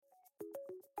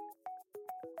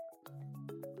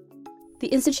The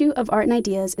Institute of Art and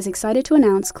Ideas is excited to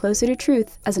announce Closer to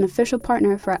Truth as an official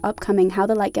partner for our upcoming How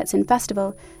the Light Gets In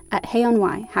festival at Hay on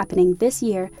Wye, happening this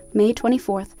year, May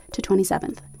 24th to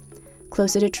 27th.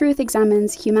 Closer to Truth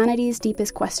examines humanity's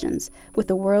deepest questions with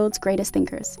the world's greatest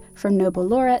thinkers, from Nobel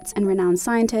laureates and renowned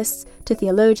scientists to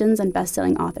theologians and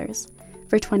best-selling authors.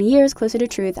 For 20 years, Closer to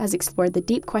Truth has explored the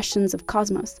deep questions of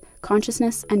cosmos,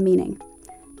 consciousness, and meaning.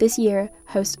 This year,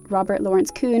 host Robert Lawrence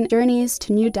Kuhn journeys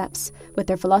to new depths with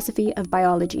their Philosophy of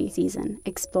Biology season,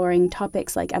 exploring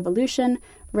topics like evolution,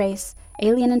 race,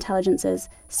 alien intelligences,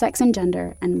 sex and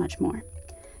gender, and much more.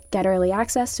 Get early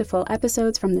access to full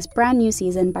episodes from this brand new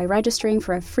season by registering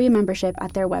for a free membership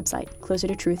at their website,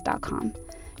 closertotruth.com.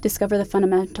 Discover the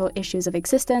fundamental issues of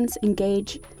existence,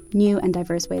 engage new and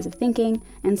diverse ways of thinking,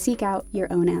 and seek out your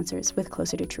own answers with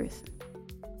Closer to Truth.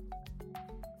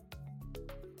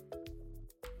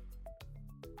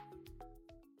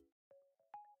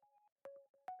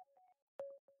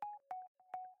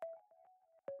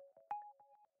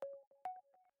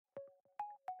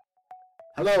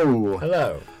 Hello.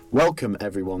 Hello. Welcome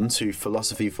everyone to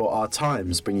Philosophy for Our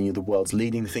Times, bringing you the world's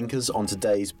leading thinkers on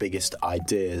today's biggest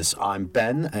ideas. I'm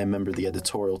Ben, a member of the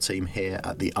editorial team here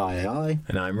at the IAI.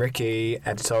 And I'm Ricky,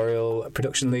 editorial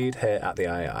production lead here at the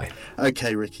IAI.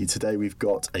 Okay, Ricky, today we've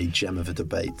got a gem of a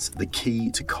debate, the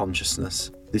key to consciousness.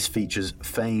 This features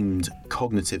famed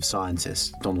cognitive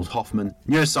scientist Donald Hoffman,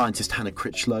 neuroscientist Hannah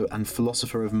Critchlow, and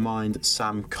philosopher of mind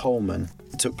Sam Coleman.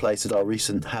 It took place at our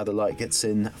recent How the Light Gets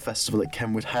In festival at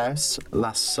Kenwood House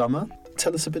last summer.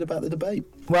 Tell us a bit about the debate.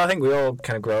 Well, I think we all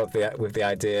kind of grow up with the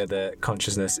idea that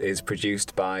consciousness is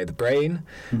produced by the brain,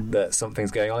 that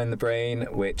something's going on in the brain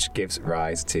which gives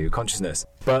rise to consciousness.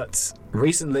 But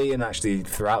recently, and actually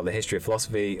throughout the history of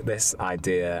philosophy, this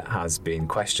idea has been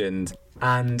questioned.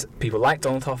 And people like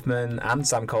Donald Hoffman and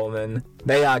Sam Coleman,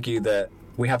 they argue that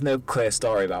we have no clear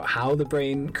story about how the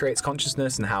brain creates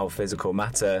consciousness and how physical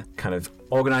matter kind of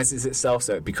organises itself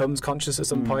so it becomes conscious at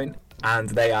some point. And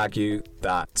they argue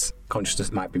that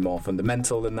consciousness might be more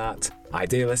fundamental than that.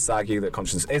 Idealists argue that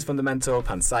consciousness is fundamental.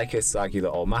 Panpsychists argue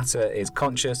that all matter is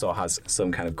conscious or has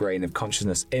some kind of grain of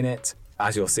consciousness in it.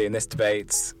 As you'll see in this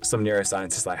debate, some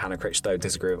neuroscientists like Hannah Critchlow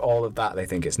disagree with all of that. They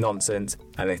think it's nonsense,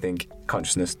 and they think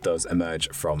consciousness does emerge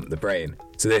from the brain.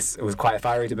 So this was quite a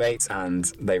fiery debate, and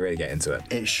they really get into it.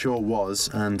 It sure was,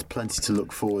 and plenty to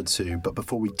look forward to. But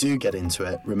before we do get into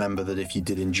it, remember that if you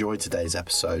did enjoy today's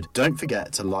episode, don't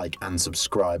forget to like and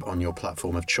subscribe on your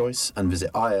platform of choice, and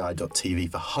visit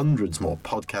iai.tv for hundreds more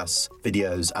podcasts,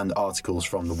 videos, and articles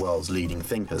from the world's leading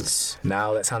thinkers.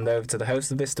 Now let's hand over to the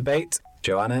host of this debate,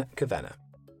 Joanna Kavanagh.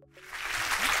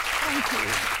 Thank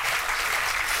you.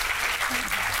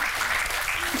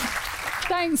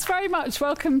 Thanks very much.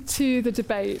 Welcome to the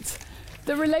debate.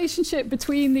 The relationship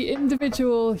between the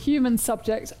individual human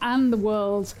subject and the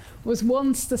world was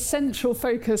once the central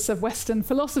focus of Western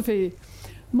philosophy.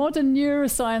 Modern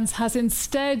neuroscience has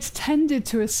instead tended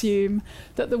to assume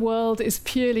that the world is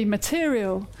purely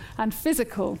material and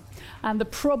physical, and the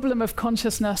problem of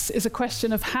consciousness is a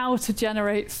question of how to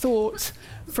generate thought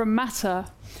from matter.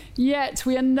 Yet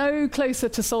we are no closer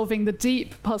to solving the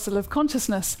deep puzzle of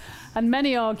consciousness, and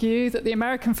many argue that the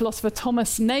American philosopher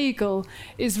Thomas Nagel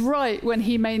is right when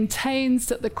he maintains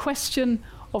that the question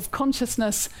of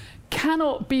consciousness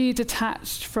cannot be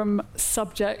detached from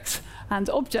subject and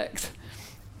object.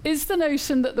 Is the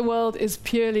notion that the world is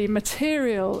purely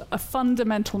material a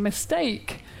fundamental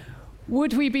mistake?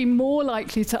 Would we be more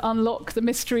likely to unlock the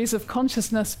mysteries of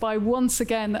consciousness by once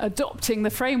again adopting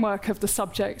the framework of the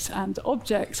subject and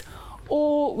object?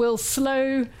 Or will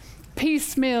slow,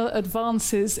 piecemeal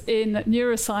advances in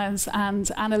neuroscience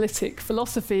and analytic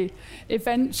philosophy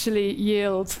eventually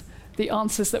yield the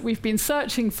answers that we've been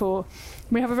searching for?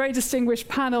 We have a very distinguished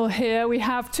panel here. We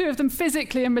have two of them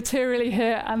physically and materially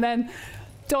here, and then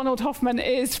Donald Hoffman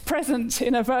is present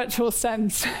in a virtual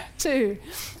sense too.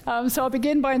 So I'll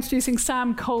begin by introducing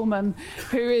Sam Coleman,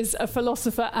 who is a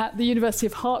philosopher at the University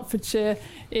of Hertfordshire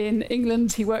in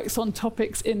England. He works on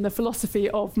topics in the philosophy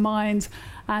of mind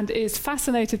and is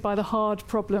fascinated by the hard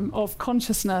problem of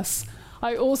consciousness.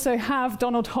 I also have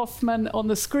Donald Hoffman on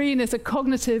the screen as a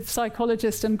cognitive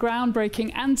psychologist and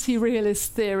groundbreaking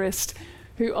anti-realist theorist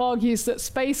who argues that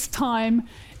space-time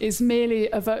is merely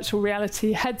a virtual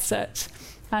reality headset.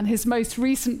 And his most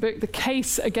recent book, The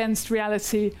Case Against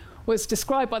Reality, was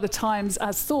described by the Times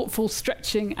as thoughtful,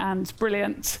 stretching, and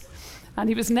brilliant. And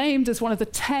he was named as one of the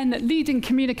 10 leading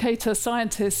communicator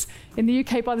scientists in the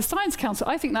UK by the Science Council.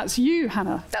 I think that's you,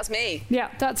 Hannah. That's me.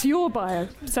 Yeah, that's your bio.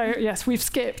 So yes, we've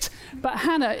skipped. But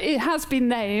Hannah, it has been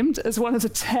named as one of the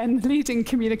 10 leading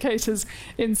communicators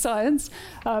in science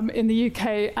in the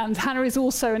UK. And Hannah is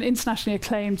also an internationally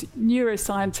acclaimed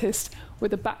neuroscientist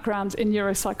with a background in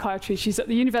neuropsychiatry. She's at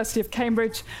the University of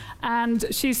Cambridge, and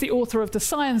she's the author of The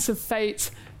Science of Fate,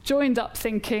 Joined Up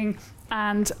Thinking,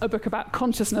 and a book about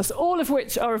consciousness, all of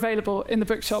which are available in the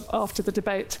bookshop after the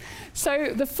debate.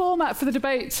 So the format for the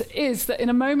debate is that in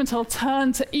a moment I'll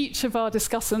turn to each of our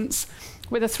discussants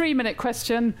with a 3-minute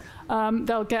question.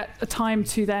 They'll get a time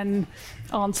to then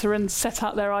answer and set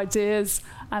out their ideas,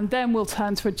 and then we'll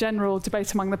turn to a general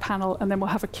debate among the panel, and then we'll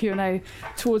have a Q&A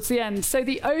towards the end. So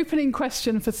the opening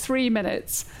question for 3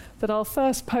 minutes that I'll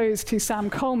first pose to Sam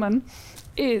Coleman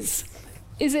is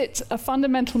it a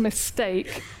fundamental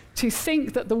mistake to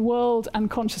think that the world and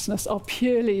consciousness are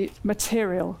purely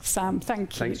material? Sam,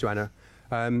 thank you. Thanks, Joanna.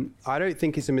 I don't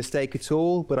think it's a mistake at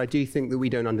all, but I do think that we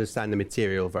don't understand the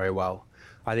material very well.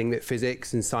 I think that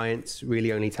physics and science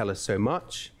really only tell us so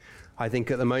much. I think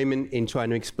at the moment, in trying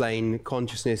to explain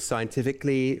consciousness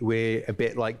scientifically, we're a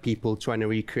bit like people trying to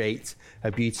recreate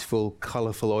a beautiful,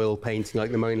 colourful oil painting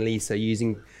like the Mona Lisa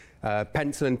using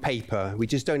pencil and paper. We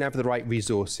just don't have the right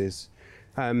resources.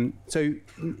 So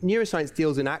neuroscience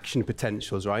deals in action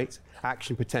potentials, right?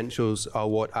 Action potentials are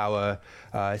what our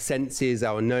senses,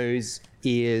 our nose,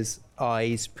 ears,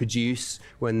 eyes produce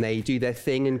when they do their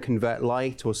thing and convert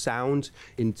light or sound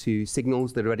into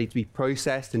signals that are ready to be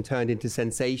processed and turned into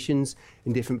sensations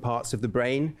in different parts of the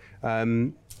brain.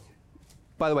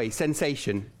 By the way,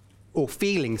 sensation or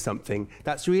feeling something,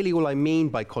 that's really all I mean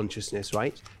by consciousness,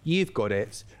 right? You've got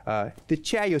it. The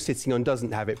chair you're sitting on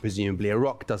doesn't have it, presumably. A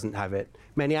rock doesn't have it.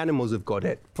 Many animals have got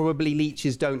it. Probably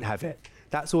leeches don't have it.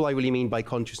 That's all I really mean by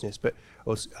consciousness. But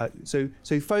so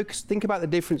folks, think about the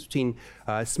difference between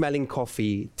smelling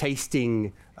coffee,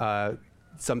 tasting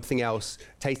something else,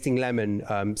 tasting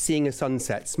lemon, seeing a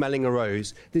sunset, smelling a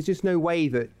rose. There's just no way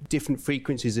that different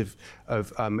frequencies of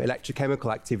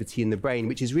electrochemical activity in the brain,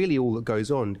 which is really all that goes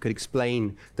on, could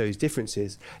explain those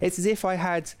differences. It's as if I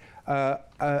had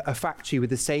a factory with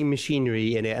the same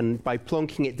machinery in it, and by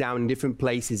plonking it down in different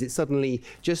places, it suddenly,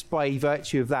 just by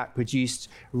virtue of that, produced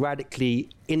radically,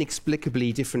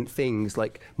 inexplicably different things,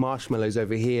 like marshmallows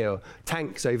over here, or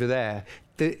tanks over there.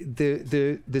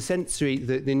 The sensory,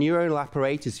 the neuronal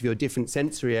apparatus of your different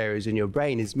sensory areas in your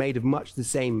brain is made of much the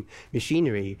same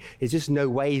machinery. There's just no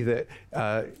way that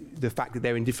the fact that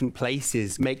they're in different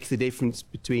places makes the difference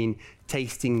between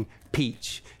tasting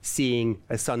peach, seeing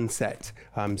a sunset,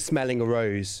 smelling a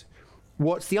rose.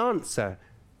 What's the answer?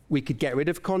 We could get rid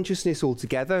of consciousness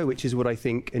altogether, which is what I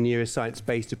think a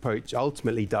neuroscience-based approach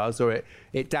ultimately does, or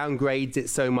it downgrades it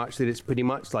so much that it's pretty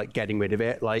much like getting rid of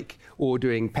it, like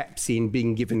ordering Pepsi and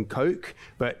being given Coke,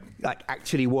 but like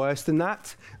actually worse than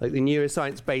that. Like the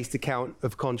neuroscience-based account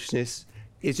of consciousness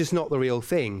is just not the real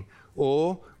thing.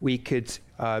 Or we could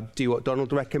do what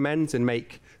Donald recommends and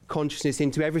make consciousness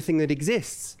into everything that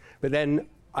exists. But then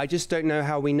I just don't know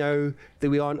how we know that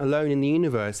we aren't alone in the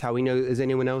universe, how we know that there's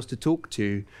anyone else to talk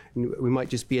to. And we might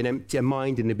just be a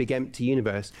mind in a big empty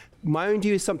universe. My own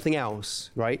view is something else,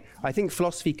 right? I think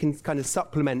philosophy can kind of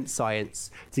supplement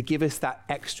science to give us that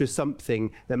extra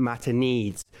something that matter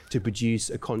needs to produce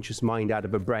a conscious mind out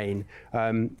of a brain,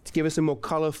 to give us a more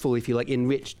colourful, if you like,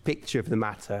 enriched picture of the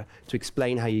matter, to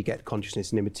explain how you get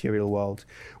consciousness in a material world.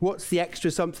 What's the extra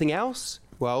something else?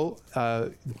 Well,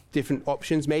 different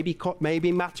options.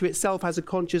 Maybe matter itself has a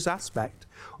conscious aspect,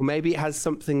 or maybe it has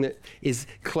something that is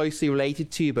closely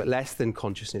related to but less than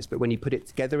consciousness. But when you put it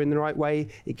together in the right way,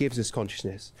 it gives us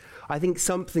consciousness. I think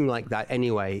something like that,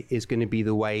 anyway, is going to be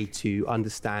the way to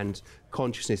understand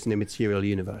consciousness in a material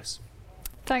universe.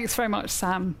 Thanks very much,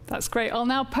 Sam. That's great. I'll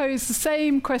now pose the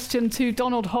same question to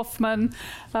Donald Hoffman.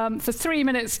 For 3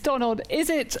 minutes, Donald, is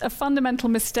it a fundamental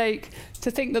mistake to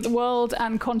think that the world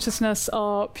and consciousness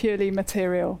are purely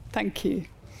material? Thank you.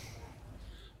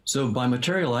 So by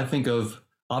material, I think of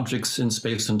objects in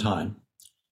space and time.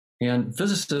 And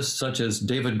physicists such as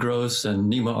David Gross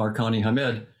and Nima Arkani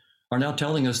Hamed are now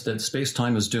telling us that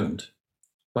space-time is doomed.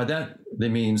 By that, they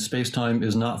mean space-time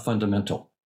is not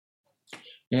fundamental.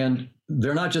 And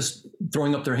they're not just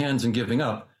throwing up their hands and giving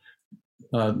up.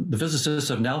 The physicists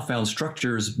have now found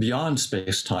structures beyond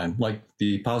space-time, like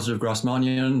the positive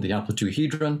Grassmannian, the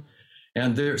amplitude-hedron.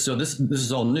 And so this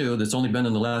is all new. That's only been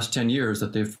in the last 10 years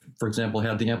that they've, for example,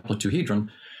 had the amplitude-hedron.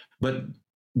 But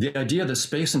the idea that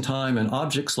space and time and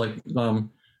objects like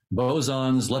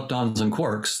bosons, leptons, and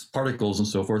quarks, particles, and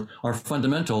so forth, are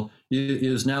fundamental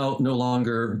is now no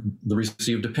longer the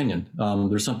received opinion.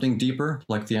 There's something deeper,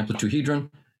 like the amplituhedron,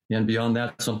 and beyond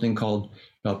that, something called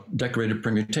decorated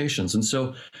permutations. And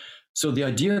so the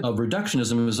idea of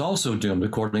reductionism is also doomed,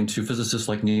 according to physicists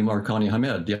like Nima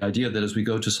Arkani-Hamed. The idea that as we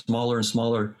go to smaller and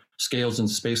smaller scales in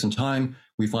space and time,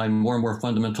 we find more and more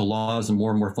fundamental laws and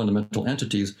more fundamental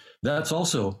entities, that's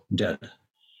also dead.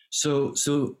 So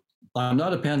I'm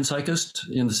not a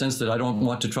panpsychist in the sense that I don't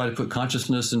want to try to put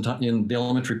consciousness in the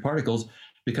elementary particles,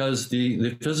 because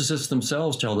the physicists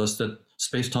themselves tell us that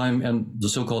space-time and the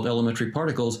so-called elementary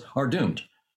particles are doomed.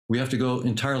 We have to go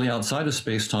entirely outside of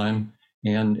space-time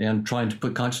and trying to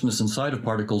put consciousness inside of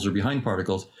particles or behind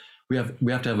particles. We have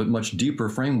to have a much deeper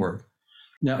framework.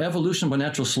 Now, evolution by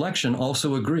natural selection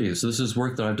also agrees. This is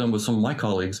work that I've done with some of my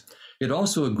colleagues. It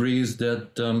also agrees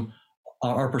that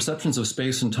our perceptions of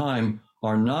space and time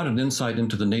are not an insight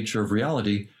into the nature of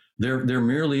reality. They're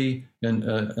merely an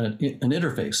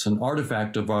interface, an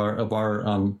artifact of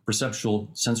our perceptual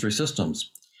sensory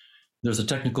systems. There's a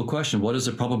technical question: what is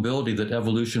the probability that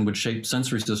evolution would shape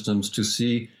sensory systems to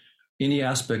see any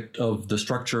aspect of the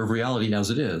structure of reality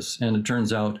as it is? And it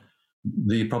turns out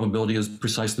the probability is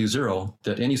precisely zero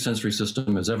that any sensory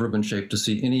system has ever been shaped to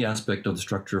see any aspect of the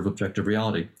structure of objective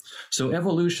reality. So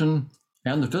evolution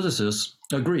and the physicists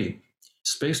agree.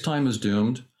 Space-time is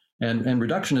doomed, and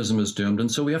reductionism is doomed,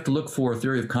 and so we have to look for a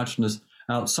theory of consciousness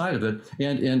outside of it.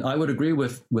 And I would agree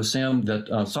with Sam that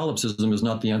solipsism is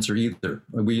not the answer either.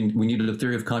 We needed a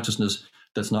theory of consciousness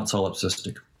that's not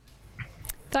solipsistic.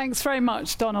 Thanks very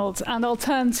much, Donald. And I'll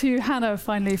turn to Hannah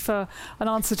finally for an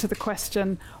answer to the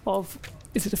question of,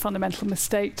 is it a fundamental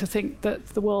mistake to think that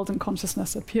the world and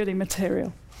consciousness are purely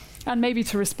material? And maybe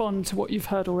to respond to what you've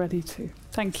heard already too.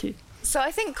 Thank you. So I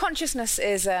think consciousness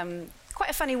is quite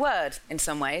a funny word in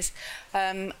some ways.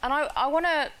 And I want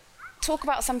to talk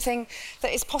about something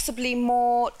that is possibly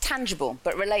more tangible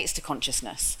but relates to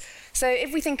consciousness. So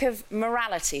if we think of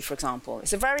morality, for example,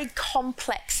 it's a very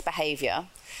complex behaviour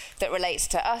that relates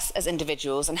to us as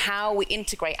individuals and how we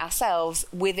integrate ourselves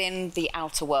within the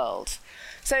outer world.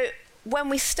 So when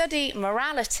we study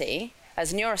morality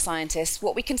as neuroscientists,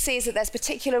 what we can see is that there's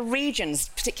particular regions,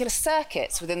 particular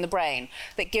circuits within the brain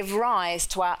that give rise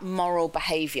to our moral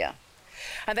behaviour.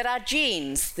 And that our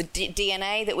genes, the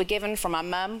DNA that we're given from our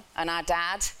mum and our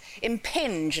dad,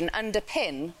 impinge and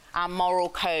underpin our moral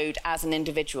code as an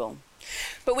individual.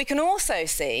 But we can also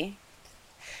see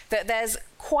that there's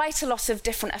quite a lot of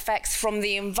different effects from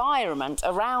the environment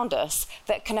around us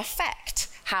that can affect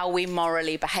how we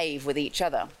morally behave with each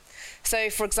other. So,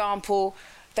 for example,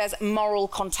 there's moral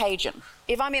contagion.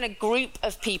 If I'm in a group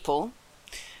of people,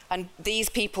 and these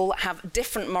people have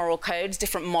different moral codes,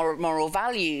 different moral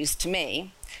values to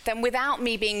me, then without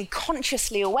me being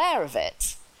consciously aware of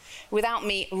it, without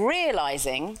me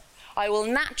realizing, I will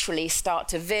naturally start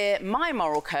to veer my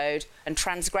moral code and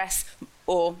transgress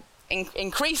or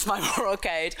increase my moral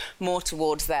code more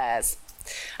towards theirs.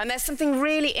 And there's something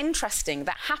really interesting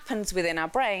that happens within our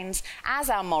brains as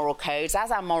our moral codes,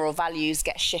 as our moral values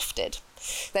get shifted.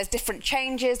 There's different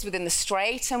changes within the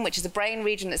striatum, which is a brain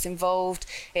region that's involved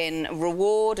in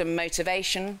reward and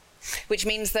motivation, which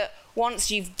means that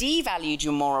once you've devalued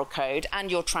your moral code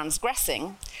and you're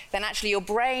transgressing, then actually your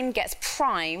brain gets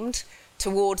primed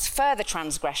towards further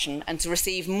transgression and to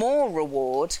receive more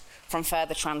reward from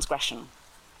further transgression.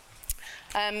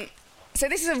 So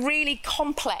this is a really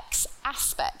complex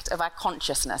aspect of our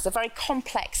consciousness, a very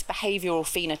complex behavioural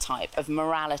phenotype of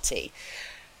morality.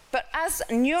 But as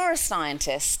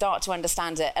neuroscientists start to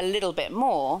understand it a little bit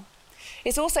more,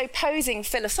 it's also posing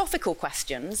philosophical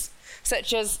questions,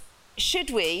 such as, should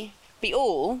we be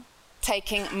all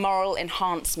taking moral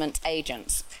enhancement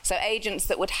agents? So agents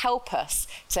that would help us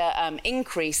to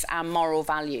increase our moral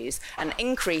values and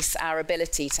increase our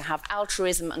ability to have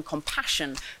altruism and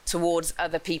compassion towards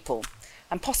other people,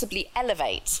 and possibly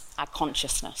elevate our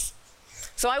consciousness.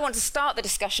 So I want to start the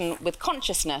discussion with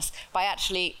consciousness by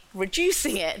actually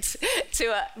reducing it to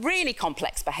a really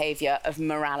complex behaviour of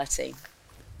morality.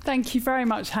 Thank you very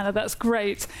much, Hannah. That's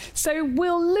great. So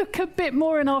we'll look a bit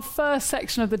more in our first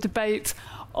section of the debate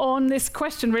on this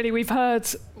question. Really, we've heard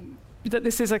that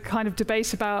this is a kind of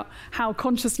debate about how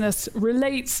consciousness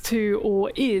relates to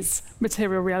or is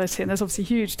material reality, and there's obviously a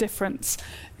huge difference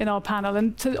in our panel,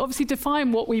 and to obviously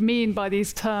define what we mean by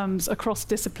these terms across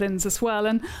disciplines as well.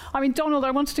 And I mean, Donald, I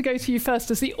wanted to go to you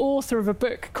first as the author of a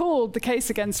book called The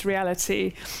Case Against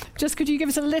Reality. Just could you give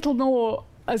us a little more,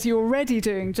 as you're already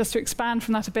doing, just to expand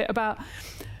from that a bit, about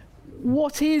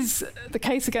what is the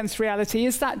case against reality?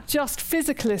 Is that just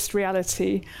physicalist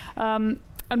reality?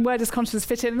 and where does consciousness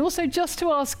fit in? And also just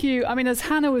to ask you, I mean, as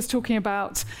Hannah was talking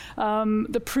about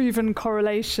the proven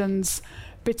correlations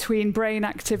between brain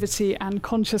activity and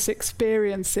conscious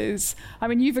experiences, I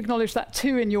mean, you've acknowledged that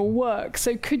too in your work.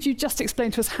 So could you just explain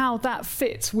to us how that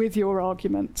fits with your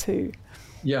argument too?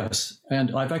 Yes,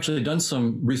 and I've actually done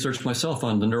some research myself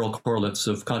on the neural correlates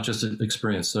of conscious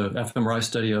experience, an fMRI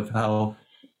study of how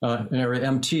an area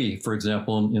MT, for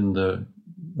example, in the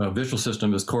visual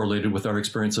system is correlated with our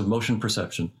experience of motion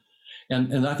perception.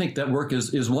 And I think that work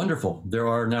is wonderful. There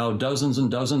are now dozens and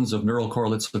dozens of neural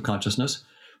correlates of consciousness,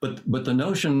 but the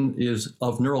notion is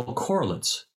of neural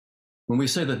correlates. When we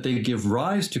say that they give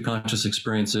rise to conscious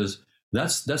experiences,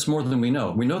 that's more than we know.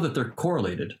 We know that they're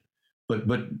correlated, but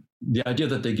the idea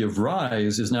that they give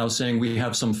rise is now saying we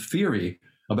have some theory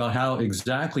about how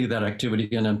exactly that activity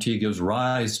in MT gives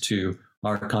rise to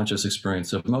our conscious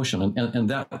experience of motion, and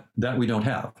that we don't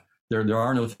have. There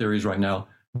are no theories right now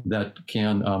that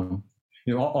can,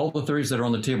 all the theories that are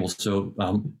on the table. So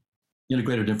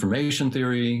integrated information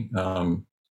theory,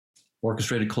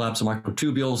 orchestrated collapse of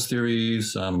microtubules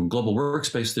theories, global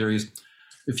workspace theories.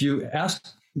 If you ask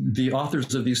the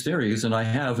authors of these theories, and I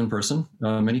have in person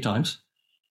many times,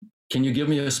 can you give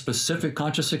me a specific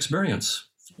conscious experience?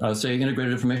 Say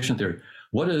integrated information theory.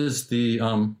 What is the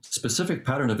specific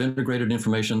pattern of integrated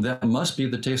information that must be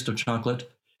the taste of chocolate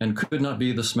and could not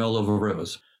be the smell of a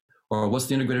rose? Or what's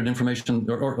the integrated information,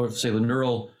 or say the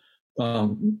neural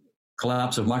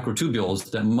collapse of microtubules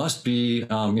that must be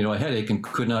a headache and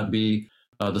could not be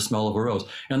the smell of a rose?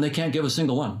 And they can't give a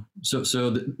single one.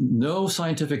 So no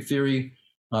scientific theory,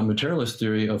 materialist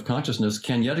theory of consciousness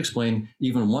can yet explain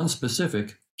even one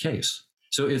specific case.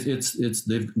 So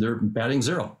they're batting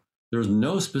zero. There's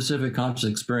no specific conscious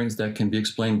experience that can be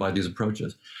explained by these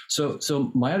approaches.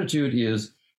 So my attitude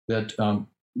is that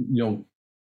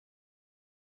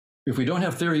if we don't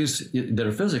have theories that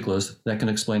are physicalist that can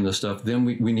explain this stuff, then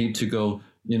we need to go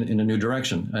in a new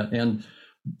direction. And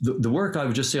the work I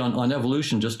would just say on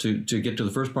evolution, just to get to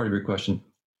the first part of your question,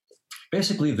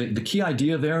 basically the key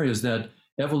idea there is that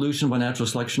evolution by natural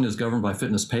selection is governed by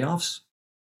fitness payoffs.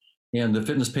 And the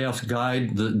fitness payoffs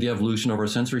guide the evolution of our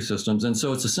sensory systems. And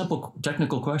so it's a simple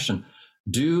technical question.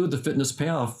 Do the fitness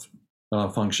payoff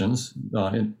functions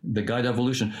that guide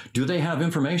evolution, do they have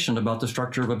information about the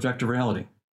structure of objective reality?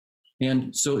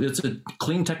 And so it's a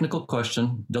clean technical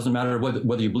question. Doesn't matter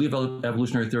whether you believe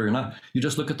evolutionary theory or not. You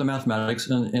just look at the mathematics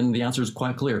and the answer is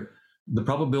quite clear. The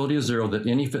probability is zero that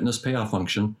any fitness payoff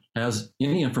function has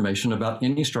any information about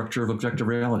any structure of objective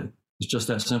reality. It's just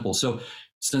that simple. So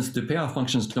since the payoff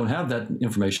functions don't have that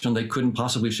information, they couldn't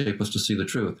possibly shape us to see the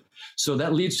truth. So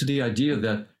that leads to the idea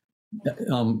that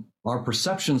our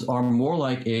perceptions are more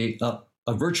like a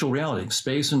virtual reality.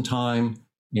 Space and time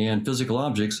and physical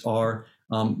objects are,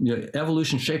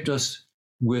 evolution shaped us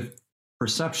with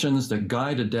perceptions that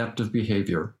guide adaptive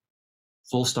behavior.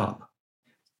 Full stop.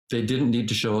 They didn't need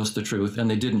to show us the truth, and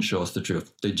they didn't show us the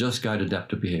truth. They just guide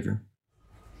adaptive behavior.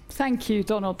 Thank you,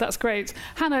 Donald. That's great.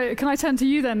 Hannah, can I turn to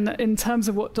you then in terms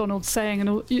of what Donald's saying?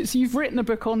 And so you've written a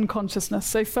book on consciousness.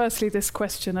 So firstly, this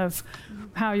question of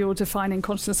how you're defining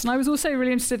consciousness. And I was also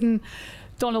really interested in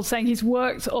Donald saying he's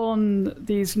worked on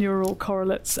these neural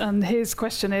correlates. And his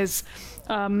question is,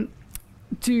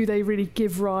 do they really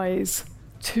give rise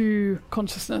to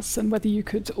consciousness? And whether you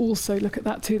could also look at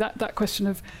that too, that question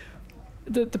of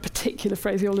the particular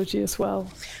phraseology as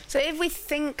well. So if we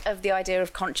think of the idea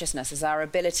of consciousness as our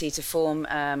ability to form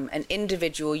an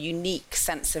individual, unique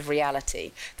sense of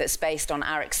reality that's based on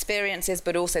our experiences,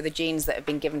 but also the genes that have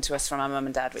been given to us from our mum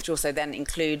and dad, which also then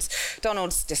includes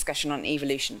Donald's discussion on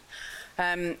evolution.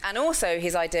 And also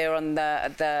his idea on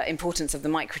the importance of the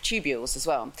microtubules as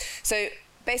well. So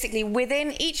basically,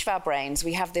 within each of our brains,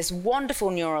 we have this wonderful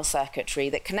neural circuitry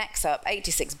that connects up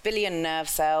 86 billion nerve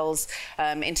cells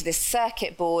into this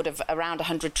circuit board of around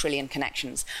 100 trillion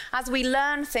connections. As we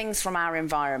learn things from our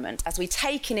environment, as we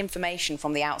take in information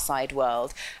from the outside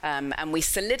world, and we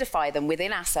solidify them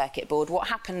within our circuit board, what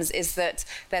happens is that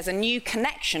there's a new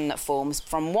connection that forms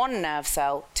from one nerve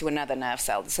cell to another nerve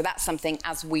cell. So that's something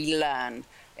as we learn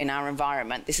in our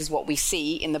environment. This is what we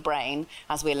see in the brain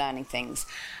as we're learning things.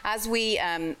 As we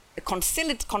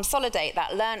consolidate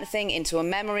that learned thing into a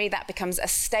memory, that becomes a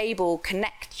stable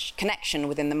connection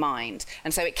within the mind.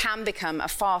 And so it can become a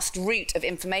fast route of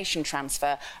information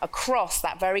transfer across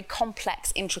that very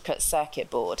complex, intricate circuit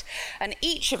board. And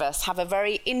each of us have a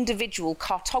very individual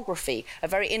cartography, a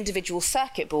very individual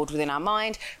circuit board within our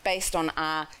mind based on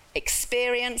our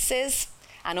experiences,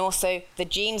 and also the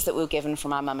genes that we were given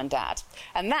from our mum and dad.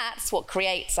 And that's what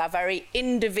creates our very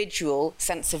individual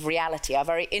sense of reality, our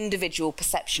very individual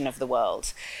perception of the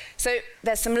world. So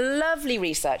there's some lovely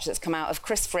research that's come out of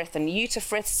Chris Frith and Jutta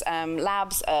Frith's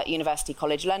labs at University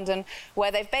College London,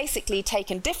 where they've basically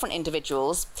taken different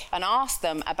individuals and asked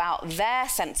them about their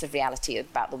sense of reality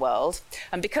about the world.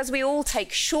 And because we all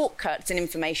take shortcuts in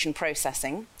information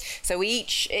processing, so we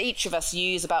each of us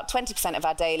use about 20% of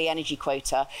our daily energy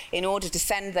quota in order to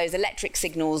send those electric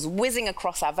signals whizzing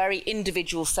across our very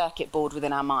individual circuit board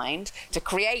within our mind to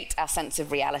create our sense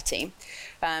of reality.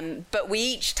 But we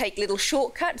each take little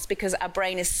shortcuts because our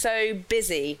brain is so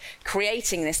busy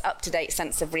creating this up-to-date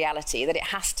sense of reality that it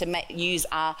has to use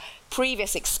our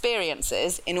previous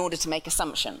experiences in order to make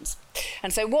assumptions.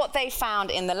 And so what they found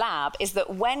in the lab is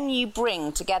that when you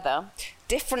bring together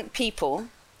different people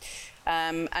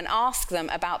and ask them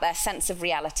about their sense of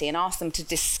reality and ask them to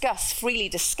freely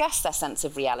discuss their sense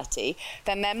of reality,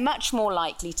 then they're much more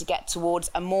likely to get towards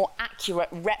a more accurate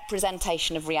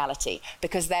representation of reality,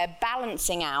 because they're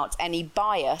balancing out any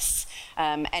bias,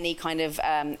 any kind of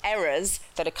errors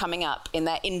that are coming up in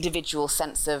their individual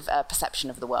sense of perception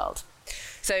of the world.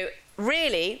 So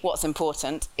really what's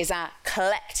important is our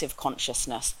collective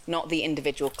consciousness, not the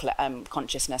individual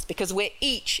consciousness, because we're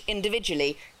each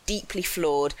individually deeply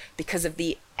flawed because of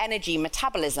the energy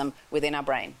metabolism within our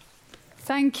brain.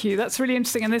 Thank you. That's really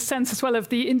interesting. And this sense as well of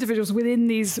the individuals within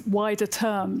these wider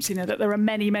terms, that there are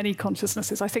many, many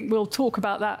consciousnesses. I think we'll talk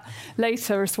about that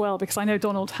later as well, because I know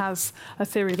Donald has a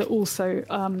theory that also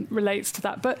relates to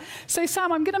that. But so,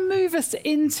 Sam, I'm going to move us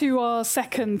into our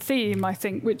second theme, I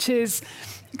think, which is,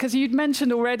 because you'd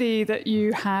mentioned already that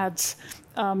you had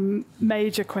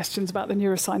major questions about the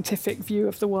neuroscientific view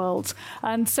of the world.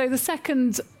 And so the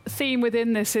second theme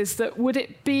within this is that would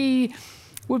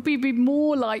we be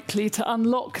more likely to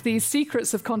unlock these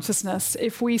secrets of consciousness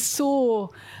if we saw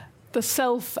the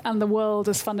self and the world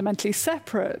as fundamentally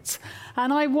separate?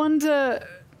 And I wonder,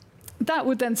 that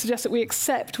would then suggest that we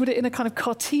accept, would it in a kind of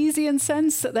Cartesian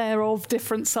sense, that they're of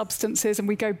different substances and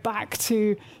we go back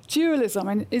to dualism?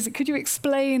 And could you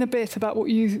explain a bit about what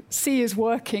you see as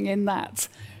working in that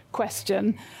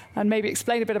question, and maybe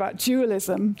explain a bit about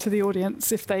dualism to the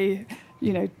audience if they,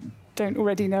 don't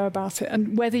already know about it,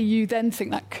 and whether you then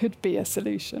think that could be a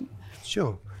solution?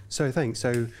 Sure. So thanks.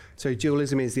 So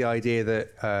dualism is the idea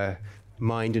that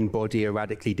mind and body are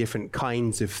radically different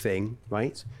kinds of thing,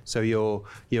 right? So your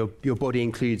body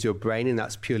includes your brain, and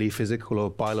that's purely physical or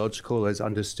biological as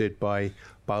understood by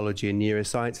biology and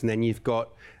neuroscience. And then you've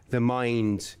got the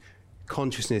mind,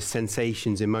 consciousness,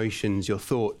 sensations, emotions, your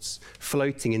thoughts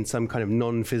floating in some kind of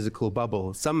non-physical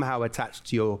bubble, somehow attached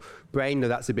to your brain. Now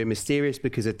that's a bit mysterious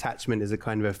because attachment is a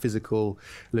kind of a physical,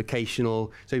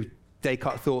 locational. So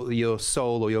Descartes thought that your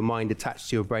soul or your mind attached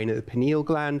to your brain at the pineal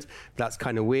gland. That's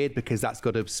kind of weird because that's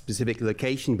got a specific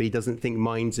location, but he doesn't think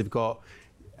minds have got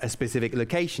a specific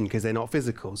location because they're not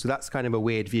physical. So that's kind of a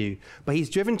weird view. But he's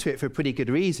driven to it for pretty good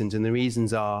reasons, and the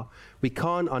reasons are we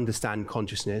can't understand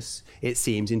consciousness, it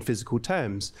seems, in physical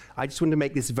terms. I just want to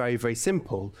make this very, very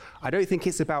simple. I don't think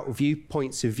it's about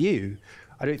viewpoints of view.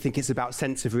 I don't think it's about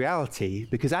sense of reality,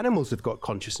 because animals have got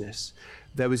consciousness.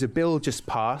 There was a bill just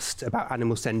passed about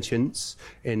animal sentience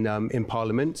in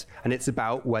Parliament, and it's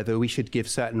about whether we should give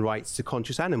certain rights to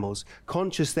conscious animals.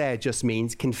 Conscious there just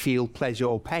means can feel pleasure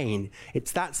or pain.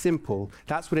 It's that simple.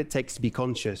 That's what it takes to be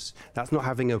conscious. That's not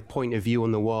having a point of view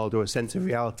on the world or a sense of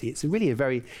reality. It's really a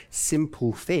very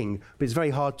simple thing, but it's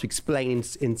very hard to explain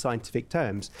in scientific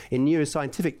terms. In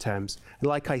neuroscientific terms,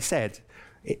 like I said,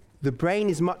 the brain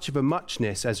is much of a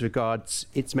muchness as regards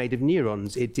it's made of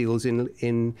neurons. It deals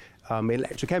in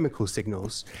electrochemical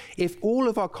signals. If all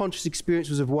of our conscious experience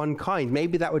was of one kind,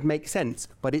 maybe that would make sense,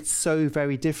 but it's so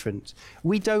very different.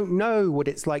 We don't know what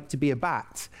it's like to be a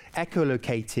bat,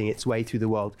 echolocating its way through the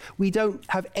world. We don't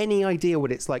have any idea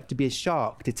what it's like to be a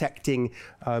shark, detecting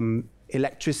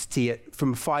electricity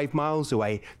from 5 miles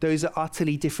away. Those are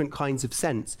utterly different kinds of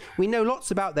sense. We know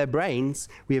lots about their brains.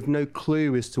 We have no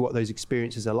clue as to what those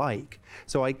experiences are like.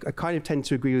 So I kind of tend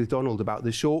to agree with Donald about the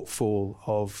shortfall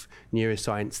of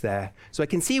neuroscience there. So I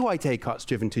can see why Descartes'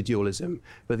 driven to dualism,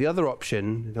 but the other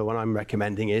option, the one I'm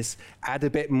recommending, is add a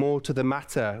bit more to the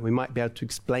matter. We might be able to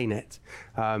explain it.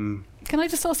 Can I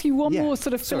just ask you one more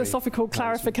sort of philosophical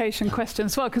clarification question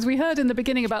as well? Because we heard in the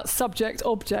beginning about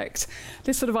subject-object,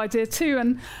 this sort of idea too.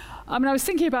 And I mean, I was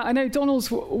thinking about, I know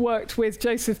Donald's worked with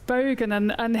Joseph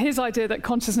Bogan and his idea that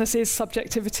consciousness is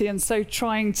subjectivity, and so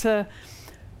trying to,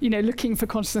 looking for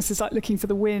consciousness is like looking for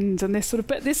the wind and this sort of,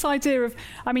 but this idea of,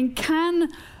 I mean,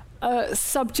 can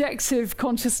subjective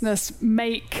consciousness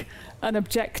make an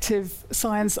objective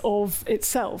science of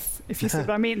itself, if you see what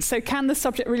I mean? So can the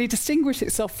subject really distinguish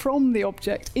itself from the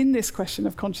object in this question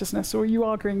of consciousness, or are you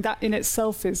arguing that in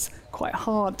itself is quite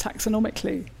hard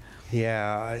taxonomically?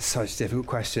 Yeah, it's such a difficult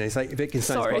question. It's like Wittgenstein's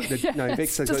Sorry.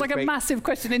 Wittgenstein's Just like a massive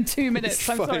question in 2 minutes.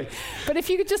 I'm fine. sorry. But if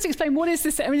you could just explain, what is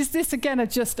this? I mean, is this, again,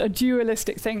 just a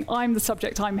dualistic thing? I'm the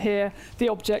subject, I'm here. The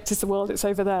object is the world, it's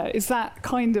over there. Is that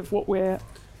kind of what we're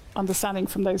understanding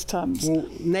from those terms? Well,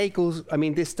 Nagel's, I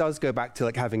mean, this does go back to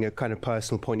like having a kind of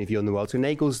personal point of view on the world. So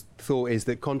Nagel's thought is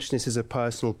that consciousness is a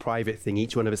personal, private thing.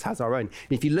 Each one of us has our own. And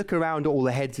if you look around all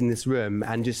the heads in this room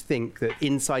and just think that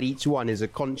inside each one is a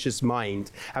conscious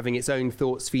mind having its own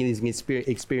thoughts, feelings, and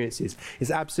experiences,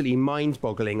 it's absolutely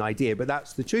mind-boggling idea, but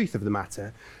that's the truth of the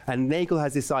matter. And Nagel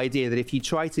has this idea that if you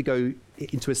try to go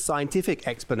into a scientific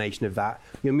explanation of that,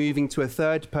 you're moving to a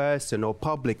third person or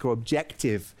public or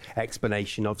objective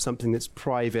explanation of something that's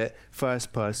private,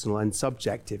 first personal and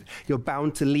subjective. You're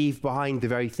bound to leave behind the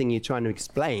very thing you're trying to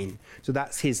explain. So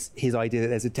that's his idea, that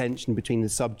there's a tension between the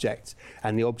subject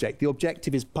and the object. The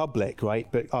objective is public, right?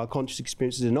 But our conscious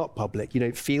experiences are not public. You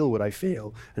don't feel what I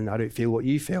feel, and I don't feel what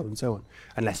you feel, and so on.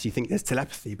 Unless you think there's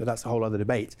telepathy, but that's a whole other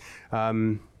debate.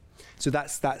 So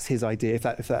that's his idea, if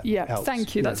that helps.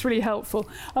 Thank you. That's really helpful.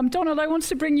 Donald, I wanted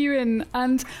to bring you in,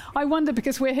 and I wonder,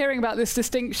 because we're hearing about this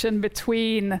distinction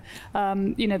between,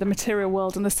 the material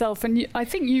world and the self, and I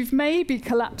think you've maybe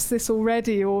collapsed this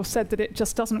already or said that it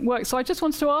just doesn't work. So I just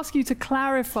wanted to ask you to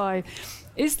clarify,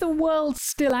 is the world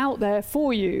still out there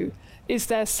for you? Is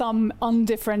there some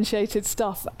undifferentiated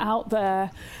stuff out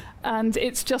there? And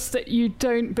it's just that you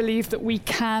don't believe that we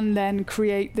can then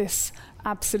create this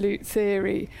absolute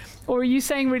theory? Or are you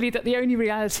saying really that the only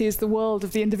reality is the world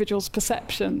of the individual's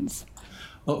perceptions?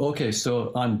 Oh, okay,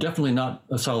 so I'm definitely not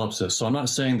a solipsist. So I'm not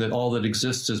saying that all that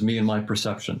exists is me and my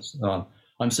perceptions.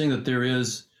 I'm saying that there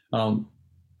is an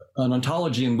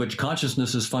ontology in which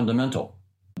consciousness is fundamental.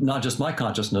 Not just my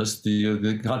consciousness,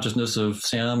 the consciousness of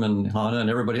Sam and Hannah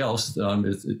and everybody else,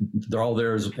 they're all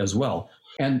there as well.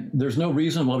 And there's no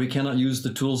reason why we cannot use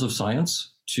the tools of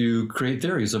science to create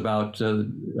theories about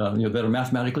that are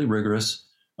mathematically rigorous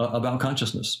about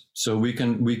consciousness. So we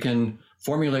can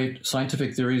formulate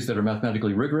scientific theories that are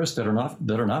mathematically rigorous, that are not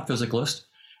physicalist.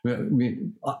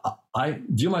 I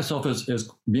view myself as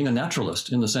being a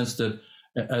naturalist, in the sense that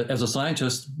as a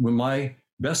scientist, when my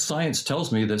best science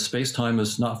tells me that space-time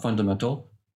is not fundamental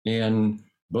and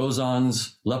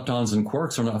bosons, leptons, and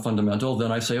quarks are not fundamental,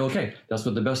 then I say, okay, that's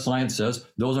what the best science says.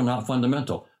 Those are not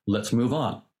fundamental. Let's move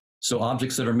on. So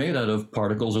objects that are made out of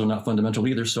particles are not fundamental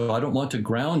either. So I don't want to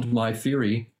ground my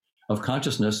theory of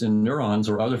consciousness in neurons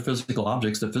or other physical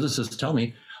objects that physicists tell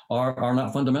me are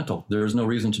not fundamental. There's no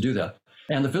reason to do that.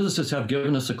 And the physicists have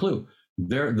given us a clue.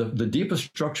 The deepest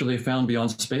structure they found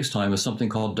beyond space-time is something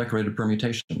called decorated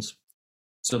permutations.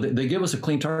 So they give us a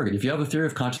clean target. If you have a theory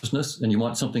of consciousness and you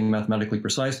want something mathematically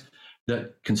precise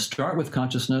that can start with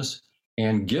consciousness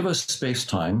and give us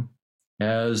space-time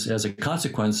as a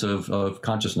consequence of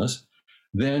consciousness,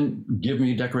 then give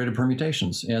me decorated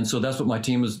permutations. And so that's what my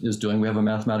team is doing. We have a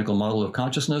mathematical model of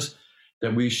consciousness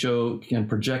that we show can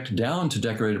project down to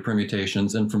decorated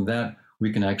permutations, and from that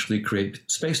we can actually create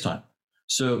space-time.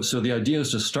 So the idea is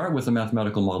to start with a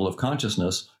mathematical model of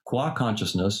consciousness, qua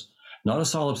consciousness, not a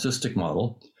solipsistic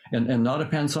model, and not a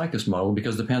panpsychist model,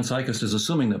 because the panpsychist is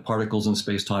assuming that particles in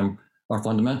space-time are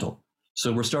fundamental.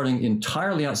 So we're starting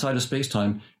entirely outside of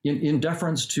space-time in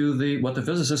deference to what the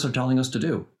physicists are telling us to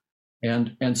do.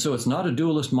 And so it's not a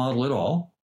dualist model at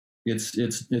all.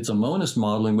 It's a monist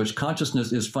model in which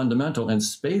consciousness is fundamental and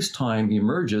space-time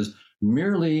emerges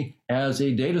merely as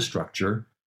a data structure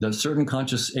that certain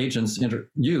conscious agents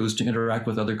use to interact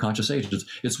with other conscious agents.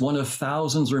 It's one of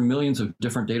thousands or millions of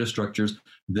different data structures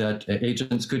that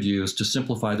agents could use to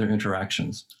simplify their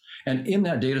interactions. And in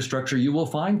that data structure, you will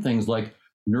find things like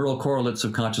neural correlates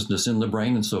of consciousness in the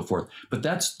brain and so forth. But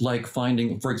that's like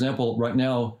finding, for example, right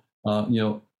now,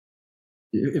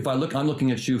 if I'm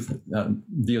looking at you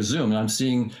via Zoom, and I'm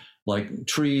seeing like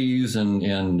trees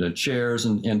and chairs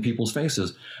and people's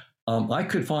faces. I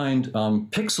could find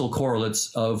pixel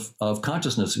correlates of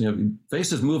consciousness.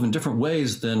 Faces move in different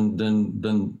ways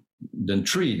than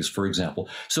trees, for example.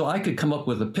 So I could come up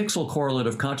with a pixel correlate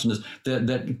of consciousness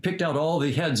that picked out all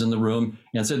the heads in the room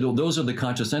and said, well, those are the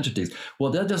conscious entities.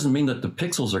 Well, that doesn't mean that the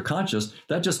pixels are conscious.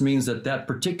 That just means that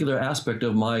particular aspect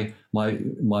of my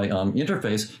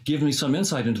interface gives me some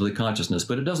insight into the consciousness,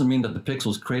 but it doesn't mean that the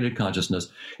pixels created consciousness.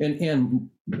 And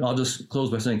I'll just close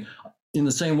by saying, in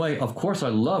the same way, of course, I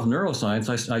love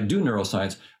neuroscience. I do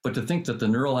neuroscience, but to think that the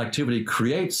neural activity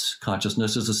creates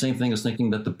consciousness is the same thing as thinking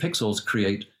that the pixels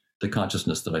create the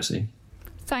consciousness that I see.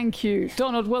 Thank you,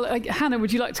 Donald. Well, Hannah,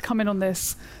 would you like to come in on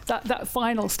this? That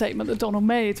final statement that Donald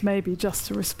made, maybe just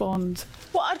to respond.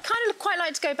 Well, I'd kind of quite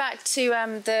like to go back to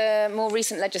the more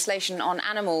recent legislation on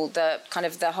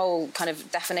the whole kind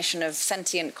of definition of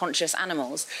sentient conscious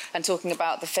animals, and talking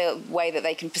about the way that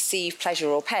they can perceive pleasure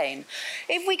or pain.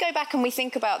 If we go back and we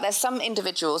think about, there's some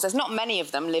individuals, there's not many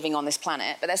of them living on this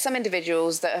planet, but there's some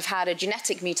individuals that have had a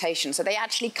genetic mutation, so they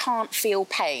actually can't feel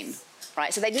pain,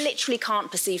 right? So they literally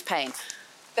can't perceive pain.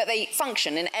 That they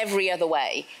function in every other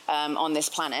way on this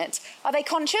planet. Are they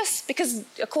conscious? Because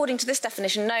according to this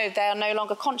definition, no, they are no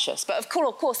longer conscious. But of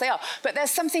course they are. But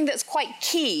there's something that's quite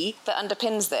key that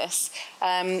underpins this.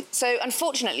 So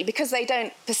unfortunately, because they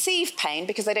don't perceive pain,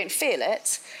 because they don't feel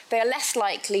it, they are less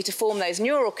likely to form those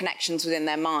neural connections within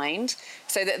their mind,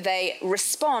 so that they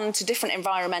respond to different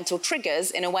environmental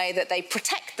triggers in a way that they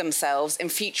protect themselves in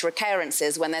future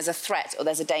occurrences when there's a threat or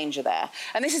there's a danger there.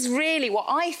 And this is really what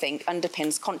I think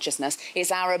underpins consciousness,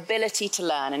 is our ability to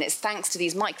learn, and it's thanks to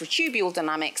these microtubule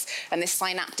dynamics and this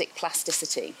synaptic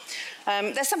plasticity.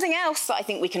 There's something else that I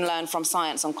think we can learn from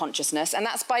science on consciousness, and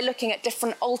that's by looking at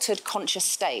different altered conscious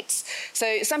states.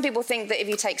 So some people think that if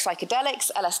you take psychedelics,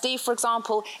 LSD for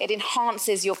example, it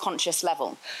enhances your conscious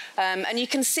level. And you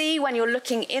can see when you're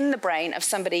looking in the brain of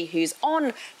somebody who's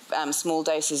on small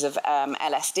doses of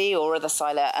LSD or other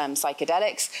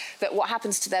psychedelics, that what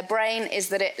happens to their brain is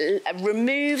that it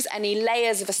removes any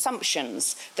layers of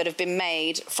assumptions that have been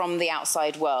made from the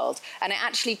outside world, and it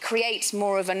actually creates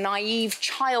more of a naive,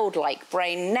 childlike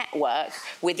brain network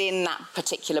within that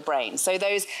particular brain. So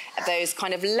those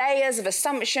kind of layers of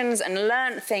assumptions and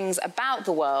learnt things about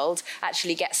the world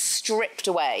actually get stripped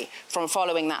away from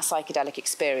following that psychedelic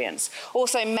experience.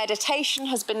 Also, meditation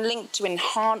has been linked to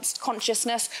enhanced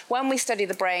consciousness. When we study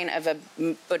the brain of a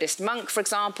Buddhist monk, for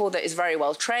example, that is very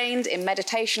well trained in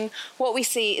meditation, what we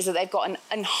see is that they've got an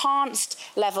enhanced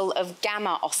level of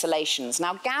gamma oscillations.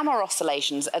 Now, gamma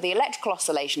oscillations are the electrical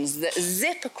oscillations that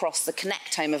zip across the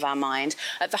connectome of our mind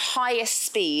at the highest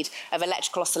speed of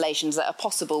electrical oscillations that are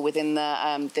possible within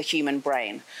the human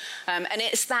brain. And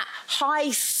it's that high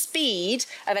speed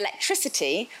of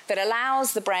electricity that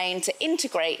allows the brain to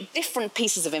integrate different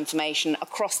pieces of information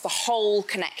across the whole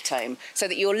connectome, so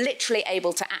that you're literally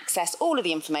able to access all of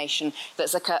the information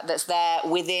that's there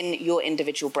within your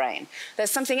individual brain.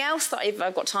 There's something else that if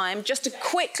I've got time just to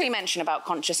quickly mention about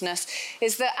consciousness,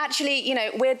 is that actually,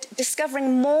 we're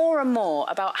discovering more and more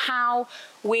about how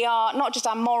we are, not just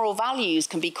our moral values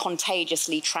can be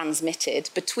contagiously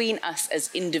transmitted between us as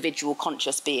individual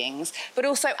conscious beings, but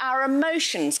also our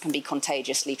emotions can be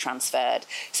contagiously transferred.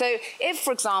 So if,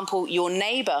 for example, your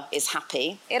neighbour is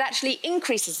happy, it actually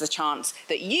increases the chance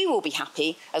that you will be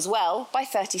happy as well by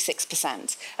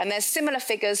 36%. And there's similar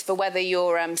figures for whether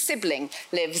your sibling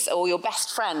lives or your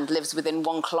best friend lives within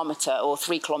 1 kilometre or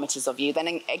 3 kilometres of you, then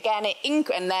again,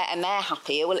 and they're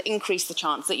happy, it will increase the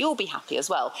chance that you'll be happy as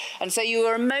well. And so you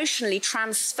are emotionally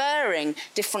transferring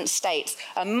different states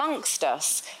amongst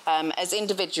us as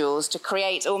individuals to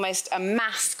create almost a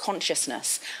mass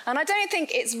consciousness. And I don't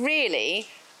think it's really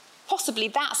possibly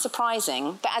that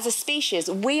surprising that as a species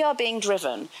we are being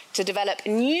driven to develop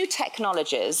new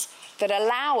technologies that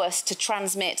allow us to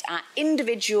transmit our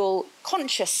individual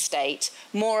conscious state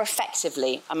more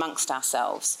effectively amongst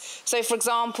ourselves. So, for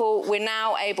example, we're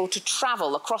now able to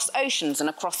travel across oceans and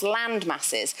across land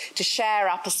masses to share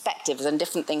our perspectives and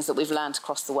different things that we've learned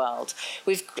across the world.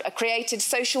 We've created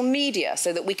social media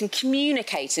so that we can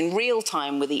communicate in real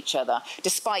time with each other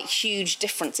despite huge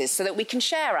differences, so that we can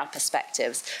share our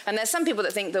perspectives. And there's some people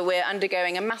that think that we're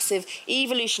undergoing a massive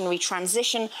evolutionary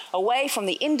transition away from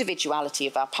the individuality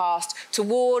of our past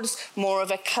towards more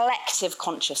of a collective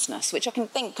consciousness, which I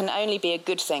think can only be a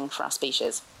good thing for our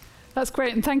species. That's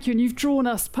great, and thank you. And you've drawn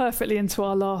us perfectly into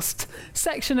our last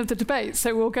section of the debate,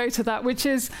 so we'll go to that, which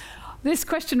is this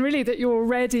question really that you're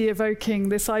already evoking,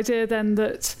 this idea then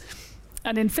that,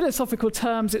 and in philosophical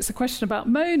terms, it's a question about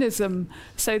monism,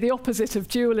 so the opposite of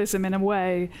dualism in a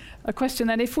way. A question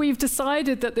then, if we've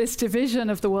decided that this division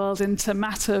of the world into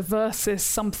matter versus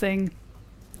something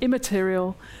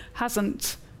immaterial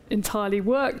hasn't entirely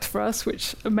worked for us,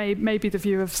 which may be the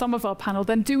view of some of our panel,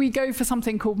 then do we go for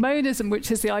something called monism,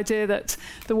 which is the idea that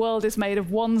the world is made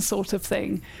of one sort of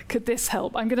thing? Could this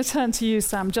help? I'm going to turn to you,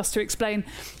 Sam, just to explain,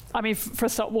 for a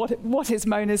start, what is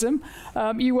monism?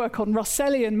 You work on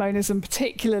Russellian monism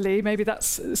particularly. Maybe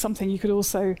that's something you could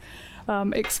also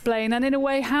explain. And in a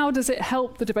way, how does it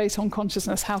help the debate on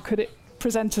consciousness? How could it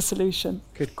present a solution?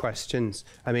 Good questions.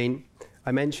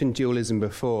 I mentioned dualism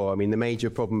before. I mean, the major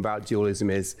problem about dualism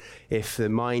is if the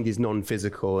mind is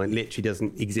non-physical and literally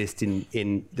doesn't exist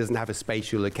doesn't have a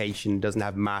spatial location, doesn't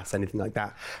have mass, anything like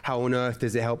that, how on earth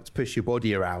does it help to push your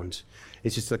body around?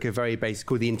 It's just like a very basic,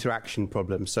 called the interaction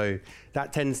problem. So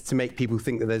that tends to make people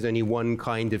think that there's only one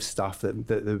kind of stuff, that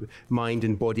the mind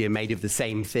and body are made of the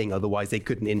same thing, otherwise they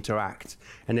couldn't interact.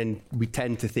 And then we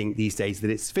tend to think these days that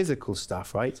it's physical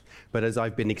stuff, right? But as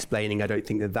I've been explaining, I don't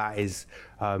think that that is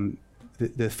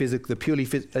the purely,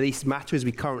 at least matter as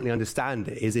we currently understand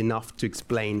it, is enough to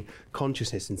explain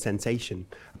consciousness and sensation.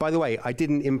 By the way, I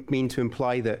didn't mean to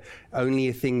imply that only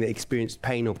a thing that experienced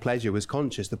pain or pleasure was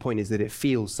conscious. The point is that it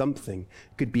feels something.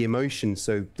 It could be emotion.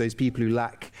 So those people who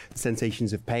lack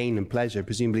sensations of pain and pleasure,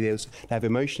 presumably they have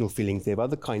emotional feelings. They have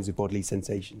other kinds of bodily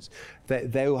sensations.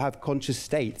 They will have conscious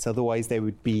states. Otherwise, they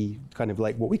would be kind of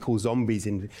like what we call zombies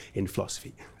in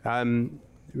philosophy.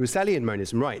 Russellian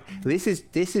monism, right. This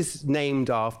is named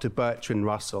after Bertrand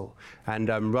Russell. And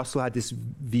Russell had this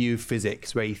view of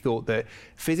physics where he thought that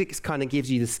physics kind of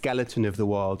gives you the skeleton of the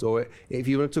world. Or if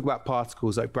you want to talk about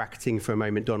particles, like bracketing for a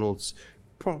moment Donald's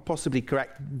possibly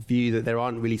correct view that there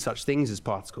aren't really such things as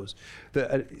particles.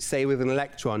 That, say with an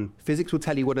electron, physics will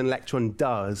tell you what an electron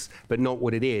does, but not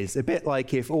what it is. A bit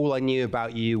like if all I knew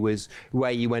about you was where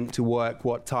you went to work,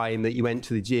 what time, that you went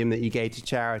to the gym, that you gave to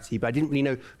charity, but I didn't really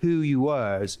know who you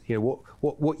were,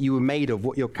 what you were made of,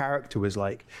 what your character was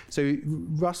like. So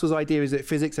Russell's idea is that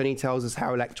physics only tells us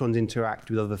how electrons interact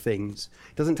with other things.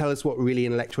 It doesn't tell us what really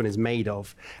an electron is made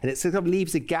of. And it sort of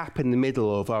leaves a gap in the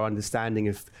middle of our understanding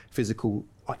of physical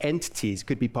entities,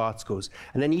 could be particles,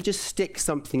 and then you just stick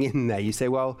something in there. You say,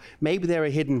 well, maybe there are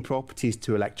hidden properties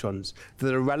to electrons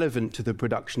that are relevant to the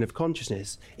production of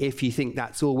consciousness, if you think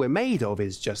that's all we're made of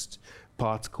is just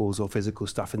particles or physical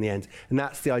stuff in the end. And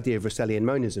that's the idea of Russellian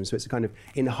monism. So it's a kind of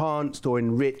enhanced or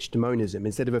enriched monism.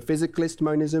 Instead of a physicalist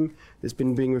monism that's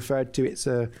been being referred to, it's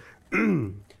a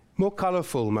more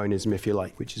colourful monism, if you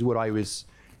like, which is what I was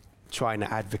trying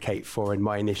to advocate for in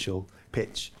my initial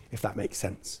pitch, if that makes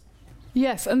sense.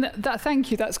 Yes, and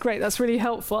thank you. That's great. That's really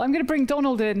helpful. I'm going to bring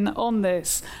Donald in on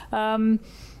this.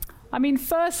 I mean,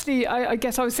 firstly, I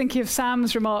guess I was thinking of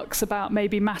Sam's remarks about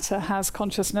maybe matter has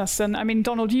consciousness. And I mean,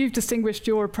 Donald, you've distinguished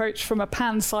your approach from a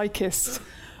panpsychist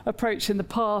approach in the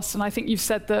past. And I think you've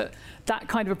said that that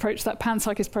kind of approach, that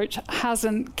panpsychist approach,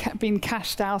 hasn't been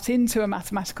cashed out into a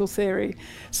mathematical theory.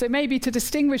 So maybe to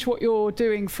distinguish what you're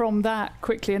doing from that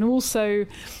quickly, and also,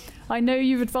 I know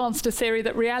you've advanced a theory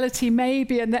that reality may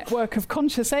be a network of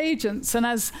conscious agents. And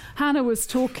as Hannah was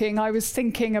talking, I was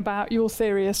thinking about your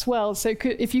theory as well. So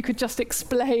if you could just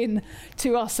explain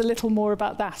to us a little more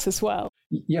about that as well.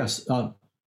 Yes.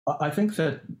 I think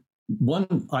that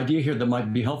one idea here that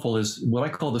might be helpful is what I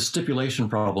call the stipulation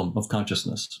problem of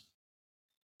consciousness.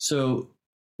 So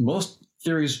most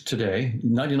theories today,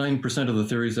 99% of the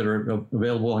theories that are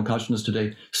available on consciousness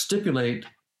today, stipulate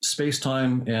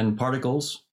space-time and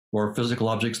particles or physical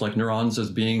objects like neurons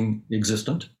as being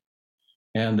existent.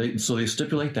 And so they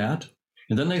stipulate that.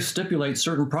 And then they stipulate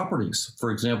certain properties.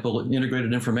 For example,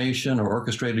 integrated information or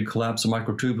orchestrated collapse of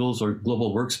microtubules or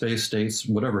global workspace states,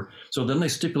 whatever. So then they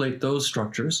stipulate those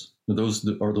structures,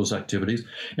 those activities.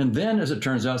 And then, as it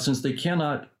turns out, since they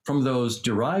cannot from those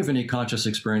derive any conscious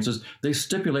experiences, they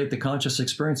stipulate the conscious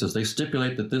experiences. They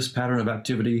stipulate that this pattern of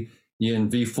activity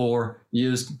in V4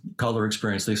 is color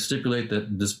experience. They stipulate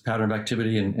that this pattern of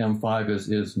activity in M5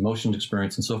 is motion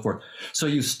experience and so forth. So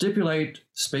you stipulate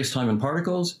space-time and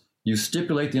particles, you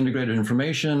stipulate the integrated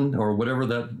information or whatever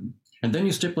that, and then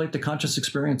you stipulate the conscious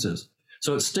experiences.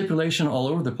 So it's stipulation all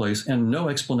over the place and no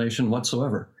explanation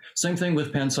whatsoever. Same thing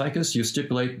with panpsychists. You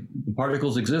stipulate the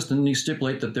particles exist and you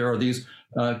stipulate that there are these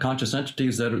conscious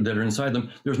entities that are inside them.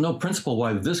 There's no principle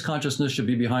why this consciousness should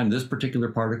be behind this particular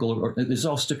particle, or it's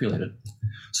all stipulated.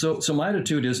 So my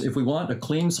attitude is, if we want a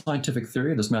clean scientific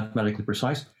theory that's mathematically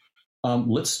precise,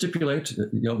 let's stipulate,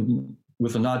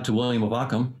 with a nod to William of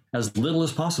Ockham, as little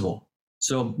as possible.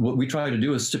 So what we try to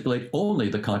do is stipulate only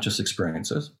the conscious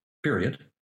experiences, period,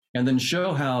 and then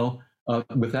show how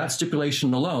with that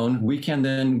stipulation alone, we can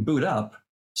then boot up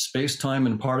space-time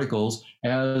and particles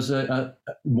as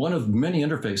one of many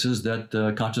interfaces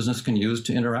that consciousness can use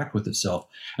to interact with itself.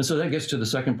 And so that gets to the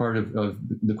second part of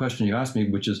the question you asked me,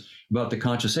 which is about the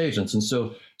conscious agents. And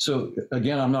so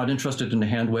again, I'm not interested in the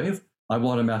hand wave. I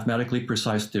want a mathematically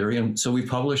precise theory. And so we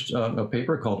published a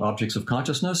paper called Objects of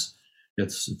Consciousness.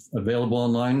 It's available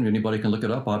online. Anybody can look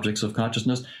it up, Objects of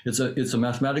Consciousness. It's a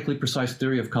mathematically precise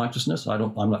theory of consciousness.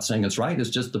 I'm not saying it's right. It's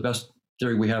just the best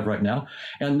theory we have right now.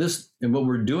 And what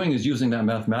we're doing is using that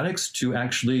mathematics to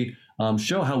actually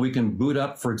show how we can boot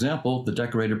up, for example, the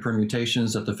decorated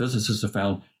permutations that the physicists have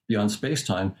found beyond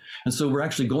space-time. And so we're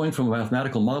actually going from a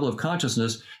mathematical model of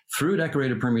consciousness through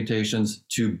decorated permutations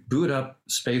to boot up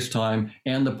space-time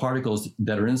and the particles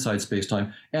that are inside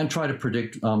space-time and try to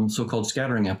predict so-called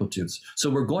scattering amplitudes. So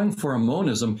we're going for a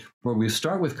monism where we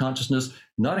start with consciousness,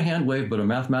 not a hand wave, but a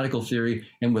mathematical theory,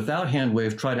 and without hand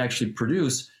wave, try to actually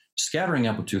produce scattering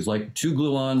amplitudes, like 2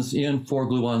 gluons in, 4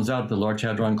 gluons out at the Large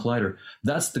Hadron Collider.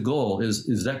 That's the goal,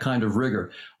 is that kind of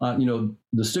rigor.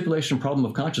 The stipulation problem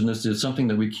of consciousness is something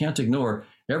that we can't ignore.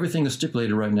 Everything is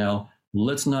stipulated right now.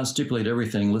 Let's not stipulate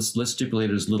everything. Let's stipulate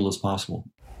it as little as possible.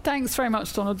 Thanks very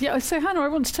much, Donald. Yeah, so Hannah, I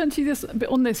want to turn to you a bit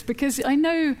on this, because I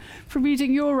know from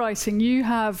reading your writing, you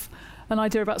have an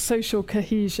idea about social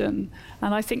cohesion.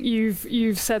 And I think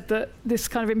you've said that this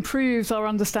kind of improves our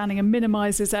understanding and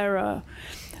minimizes error.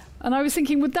 And I was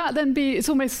thinking, would that then be, it's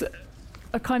almost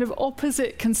a kind of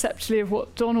opposite conceptually of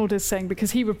what Donald is saying,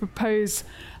 because he would propose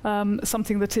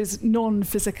something that is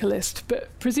non-physicalist, but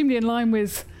presumably in line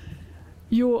with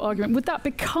your argument. Would that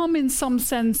become, in some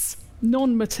sense,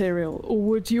 non-material, or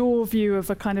would your view of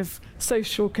a kind of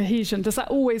social cohesion, does that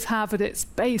always have at its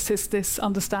basis this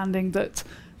understanding that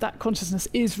consciousness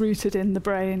is rooted in the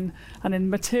brain and in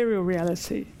material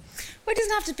reality? Well, it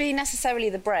doesn't have to be necessarily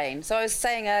the brain. So I was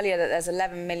saying earlier that there's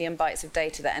 11 million bytes of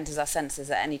data that enters our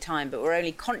senses at any time, but we're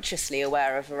only consciously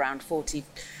aware of around 40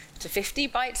 to 50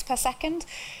 bytes per second.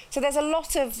 So there's a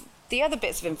lot of the other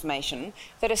bits of information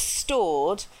that are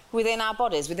stored within our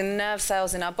bodies, within the nerve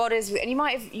cells in our bodies. And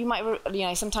you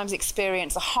might sometimes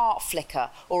experience a heart flicker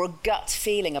or a gut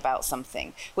feeling about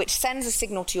something, which sends a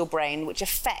signal to your brain, which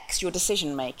affects your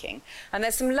decision making. And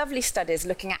there's some lovely studies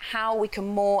looking at how we can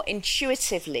more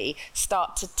intuitively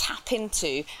start to tap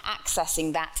into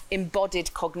accessing that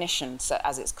embodied cognition,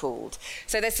 as it's called.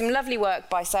 So there's some lovely work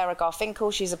by Sarah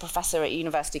Garfinkel. She's a professor at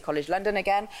University College London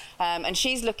again, and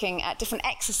she's looking at different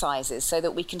exercises so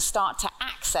that we can start to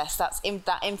access that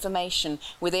information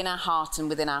within our heart and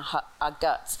within our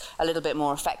guts a little bit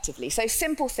more effectively. So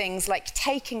simple things like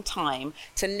taking time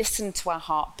to listen to our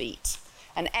heartbeat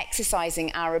and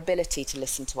exercising our ability to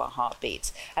listen to our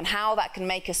heartbeat, and how that can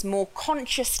make us more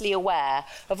consciously aware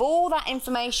of all that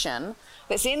information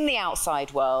that's in the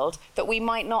outside world that we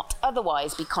might not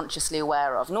otherwise be consciously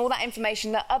aware of, and all that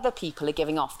information that other people are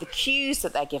giving off, the cues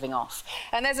that they're giving off.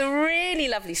 And there's a really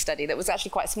lovely study that was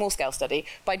actually quite a small-scale study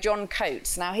by John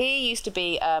Coates. Now, he used to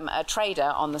be a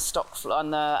trader on the stock floor,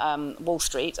 on the Wall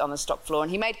Street, on the stock floor,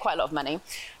 and he made quite a lot of money.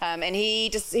 And he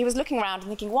was looking around and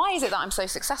thinking, why is it that I'm so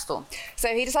successful? So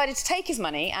he decided to take his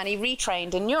money and he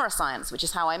retrained in neuroscience, which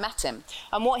is how I met him.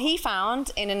 And what he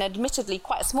found in an admittedly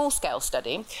quite a small-scale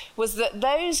study was that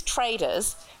those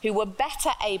traders who were better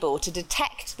able to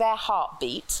detect their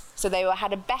heartbeat, so they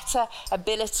had a better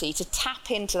ability to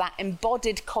tap into that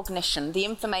embodied cognition, the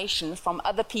information from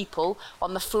other people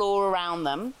on the floor around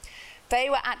them,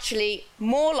 they were actually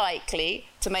more likely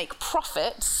to make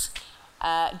profits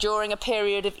during a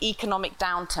period of economic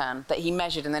downturn that he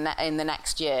measured in the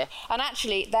next year. And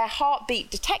actually, their heartbeat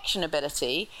detection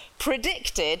ability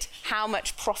predicted how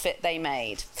much profit they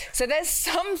made. So there's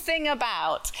something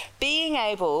about being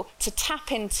able to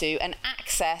tap into and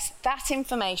access that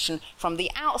information from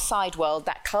the outside world,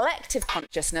 that collective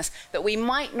consciousness that we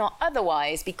might not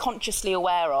otherwise be consciously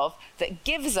aware of, that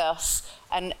gives us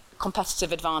a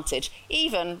competitive advantage,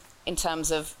 even in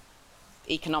terms of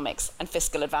economics and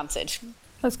fiscal advantage.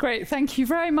 That's great. Thank you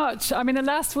very much. I mean,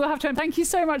 alas, we'll have to end. Thank you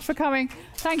so much for coming.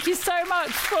 Thank you so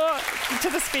much to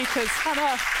the speakers,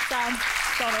 Hannah, Dan,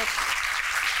 Donald.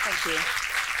 Thank you.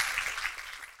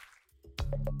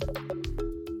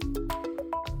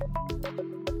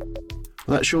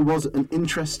 Well, that sure was an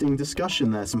interesting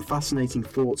discussion there. Some fascinating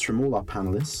thoughts from all our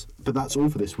panellists. But that's all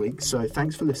for this week. So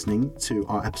thanks for listening to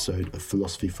our episode of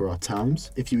Philosophy for Our Times.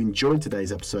 If you enjoyed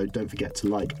today's episode, don't forget to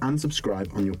like and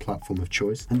subscribe on your platform of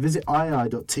choice. And visit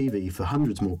iai.tv for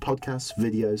hundreds more podcasts,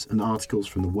 videos, and articles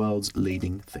from the world's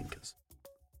leading thinkers.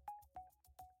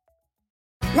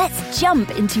 Let's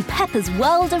jump into Peppa's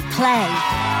world of play.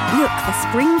 Look for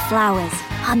spring flowers,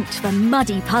 hunt for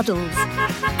muddy puddles,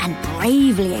 and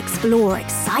bravely explore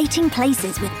exciting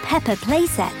places with Peppa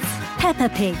playsets. Peppa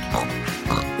Pig.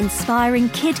 Inspiring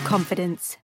kid confidence.